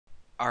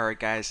Alright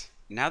guys,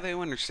 now that you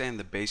understand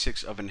the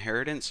basics of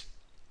inheritance,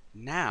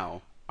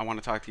 now I want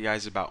to talk to you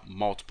guys about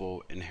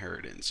multiple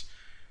inheritance.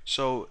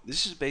 So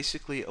this is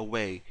basically a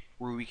way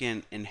where we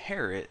can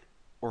inherit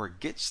or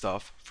get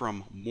stuff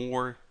from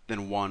more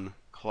than one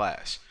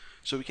class.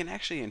 So we can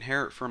actually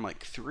inherit from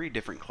like 3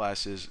 different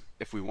classes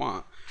if we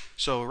want.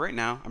 So right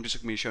now I'm just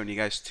going to be showing you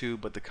guys 2,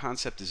 but the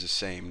concept is the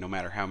same no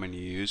matter how many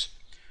you use.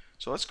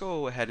 So let's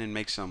go ahead and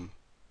make some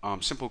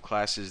simple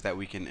classes that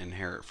we can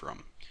inherit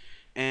from.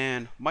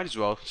 And might as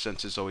well,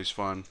 since it's always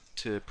fun,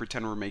 to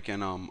pretend we're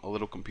making a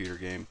little computer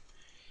game.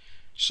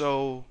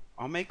 So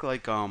I'll make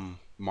like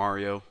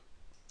Mario,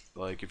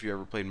 like if you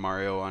ever played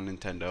Mario on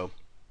Nintendo.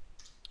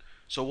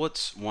 So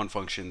what's one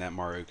function that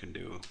Mario can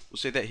do? We'll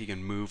say that he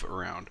can move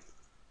around.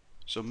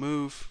 So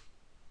move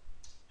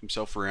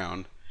himself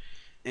around,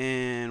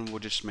 and we'll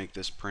just make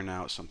this print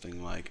out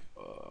something like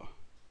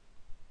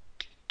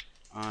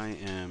I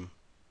am,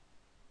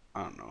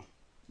 I don't know,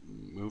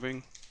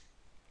 moving,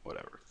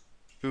 whatever.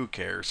 Who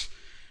cares?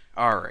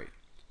 Alright,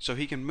 so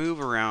he can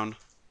move around,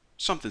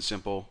 something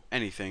simple,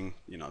 anything,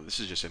 this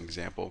is just an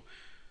example.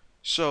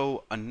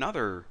 So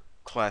another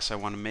class I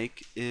want to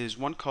make is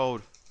one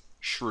called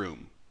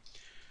Shroom.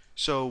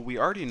 So we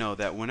already know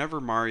that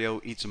whenever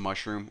Mario eats a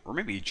mushroom, or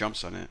maybe he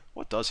jumps on it,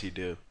 what does he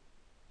do?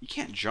 He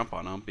can't jump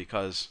on them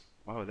because,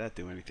 why would that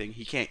do anything?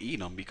 He can't eat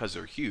them because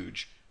they're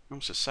huge. They're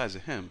almost the size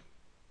of him.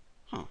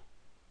 Huh,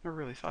 never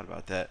really thought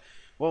about that.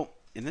 Well,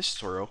 in this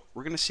tutorial,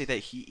 we're going to say that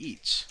he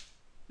eats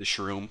the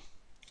shroom.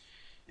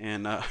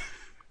 And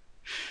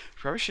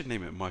probably should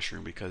name it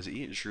mushroom because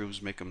eating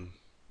shrooms make him,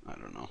 I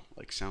don't know,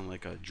 like sound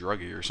like a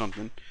druggie or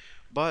something.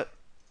 But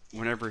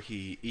whenever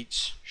he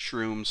eats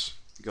shrooms,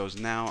 he goes,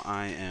 now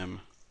I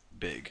am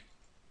big.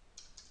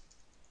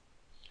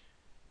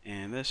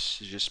 And this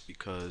is just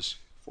because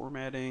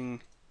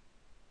formatting.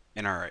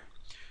 And alright,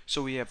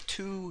 so we have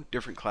 2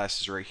 different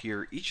classes right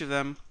here. Each of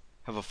them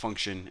have a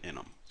function in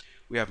them.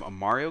 We have a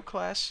Mario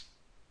class,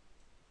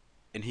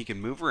 and he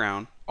can move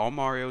around. All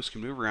Marios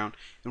can move around.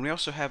 And we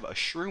also have a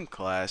Shroom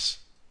class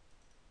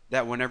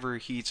that whenever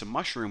he eats a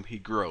mushroom, he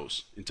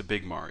grows into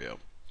Big Mario.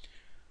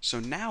 So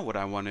now what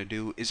I want to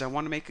do is I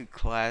want to make a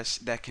class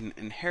that can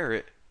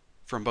inherit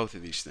from both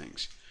of these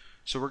things.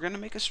 So we're going to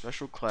make a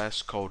special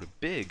class called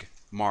Big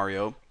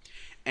Mario,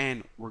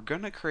 and we're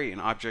going to create an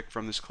object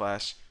from this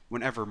class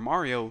whenever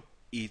Mario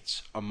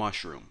eats a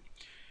mushroom.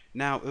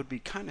 Now, it would be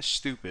kind of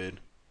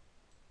stupid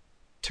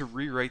to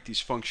rewrite these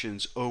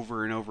functions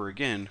over and over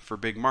again for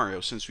Big Mario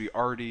since we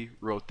already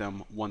wrote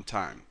them one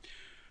time.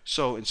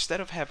 So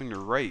instead of having to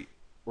write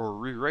or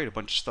rewrite a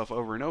bunch of stuff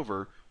over and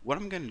over, what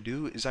I'm going to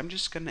do is I'm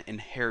just going to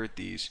inherit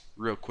these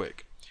real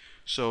quick.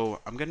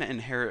 So I'm going to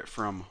inherit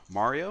from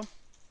Mario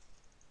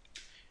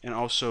and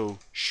also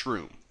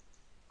Shroom.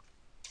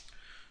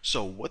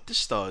 So what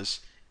this does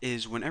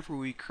is whenever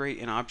we create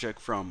an object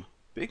from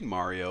Big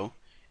Mario,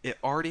 it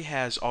already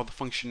has all the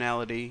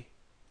functionality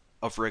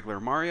of regular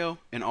Mario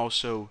and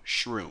also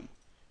Shroom.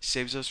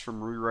 Saves us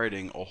from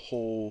rewriting a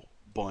whole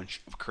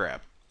bunch of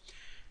crap.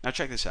 Now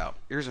check this out.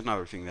 Here's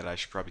another thing that I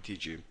should probably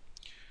teach you.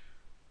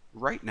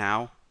 Right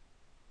now,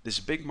 this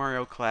Big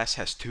Mario class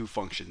has 2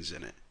 functions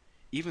in it.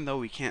 Even though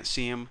we can't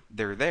see them,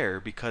 they're there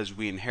because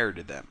we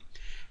inherited them.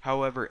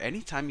 However,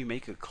 anytime you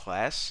make a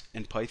class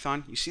in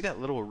Python, you see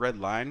that little red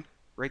line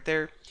right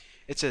there?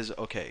 It says,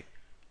 okay,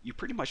 you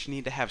pretty much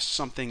need to have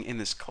something in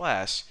this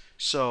class,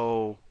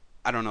 so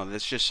I don't know,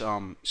 that's just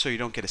so you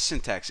don't get a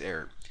syntax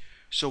error.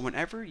 So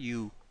whenever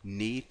you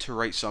need to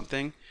write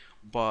something,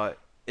 but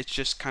it's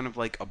just kind of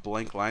like a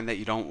blank line that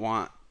you don't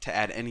want to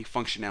add any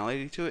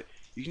functionality to it,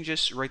 you can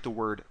just write the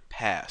word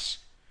pass.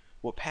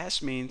 What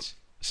pass means,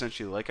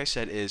 essentially, like I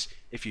said, is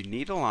if you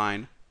need a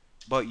line,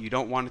 but you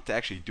don't want it to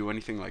actually do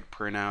anything like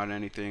print out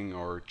anything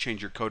or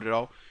change your code at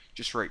all,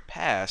 just write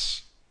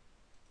pass,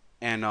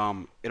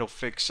 and it'll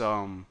fix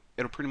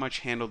it'll pretty much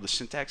handle the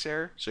syntax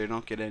error, so you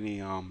don't get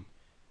any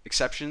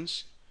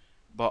exceptions,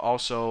 but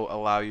also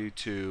allow you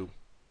to,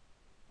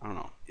 I don't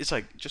know. It's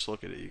like, just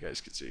look at it, you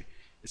guys can see.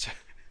 It's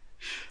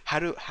how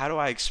do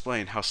I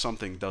explain how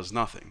something does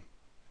nothing?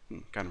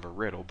 Kind of a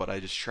riddle, but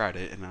I just tried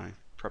it and I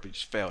probably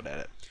just failed at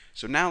it.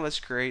 So now let's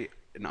create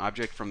an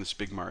object from this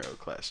Big Mario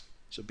class.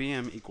 So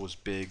BM equals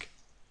Big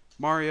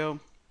Mario.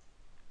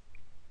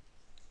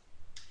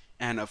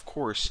 And of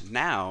course,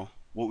 now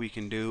what we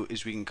can do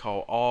is we can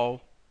call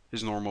all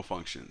his normal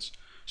functions.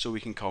 So we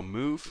can call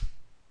move.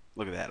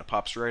 Look at that, it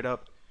pops right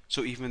up.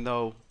 So even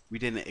though we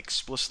didn't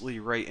explicitly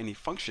write any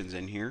functions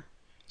in here,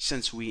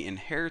 since we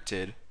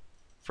inherited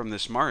from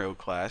this Mario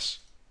class,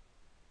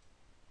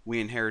 we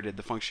inherited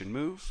the function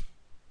move.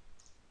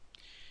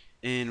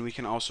 And we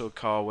can also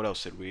call, what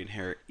else did we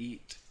inherit?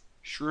 Eat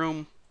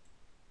shroom.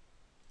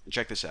 And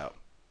check this out.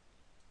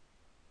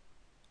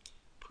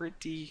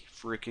 Pretty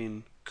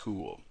freaking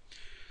cool.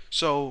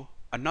 So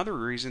another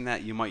reason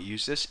that you might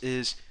use this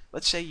is,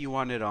 let's say you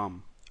wanted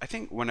I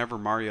think whenever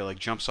Mario like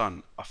jumps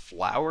on a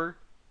flower,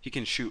 he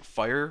can shoot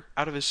fire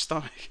out of his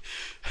stomach.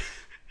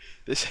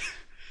 This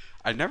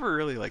I never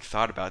really like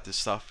thought about this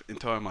stuff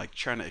until I'm like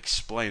trying to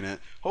explain it.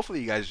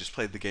 Hopefully you guys just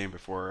played the game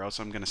before, or else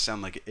I'm gonna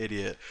sound like an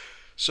idiot.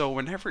 So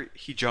whenever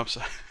he jumps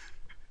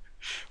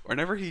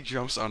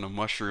on a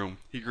mushroom,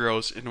 he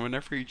grows, and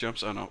whenever he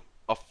jumps on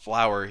a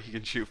flower, he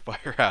can shoot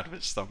fire out of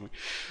his stomach.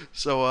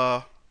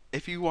 So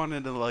if you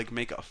wanted to like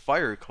make a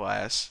fire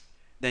class,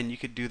 then you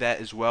could do that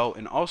as well,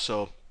 and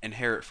also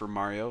inherit from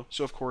Mario.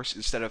 So of course,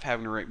 instead of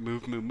having to write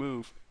move, move,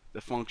 move,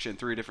 the function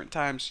 3 different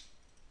times,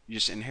 you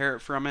just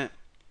inherit from it,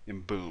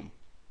 and boom.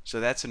 So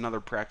that's another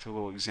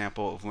practical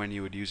example of when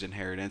you would use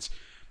inheritance.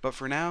 But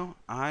for now,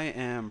 I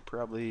am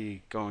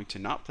probably going to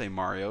not play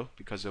Mario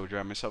because it will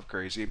drive myself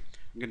crazy.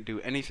 I'm going to do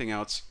anything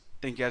else.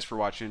 Thank you guys for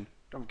watching.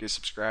 Don't forget to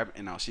subscribe,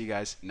 and I'll see you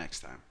guys next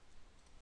time.